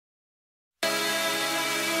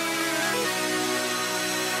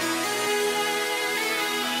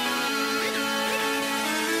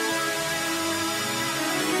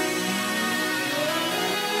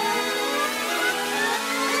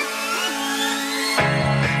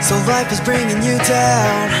So life is bringing you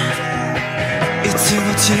down いつ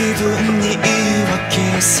も自分に言い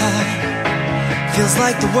訳さ Feels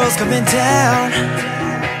like the world's coming down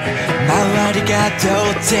周りがど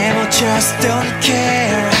うでも Just don't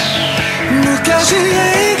care 昔描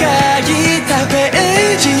いたペ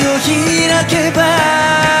ージを開けば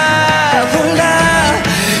ほら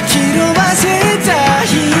色褪せた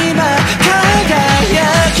今輝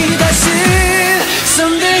き出す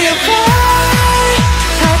Someday I'll fly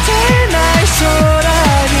果てない空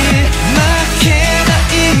に負けな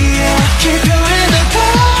いよ Keep your head up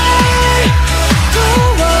high 後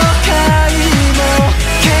悔も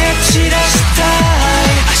蹴散らしたい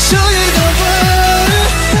I show you the world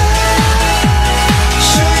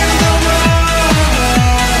Show you the world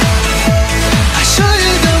I show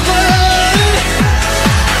you the world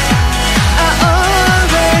I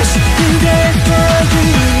always be there for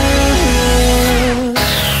you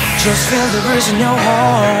Just feel the breeze in your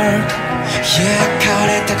heart Yeah 枯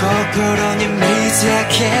れた心に水あ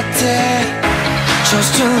けて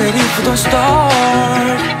Just to let it don't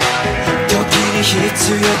start 時に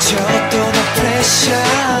必要ちょっとのプレッシャ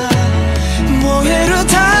ー燃える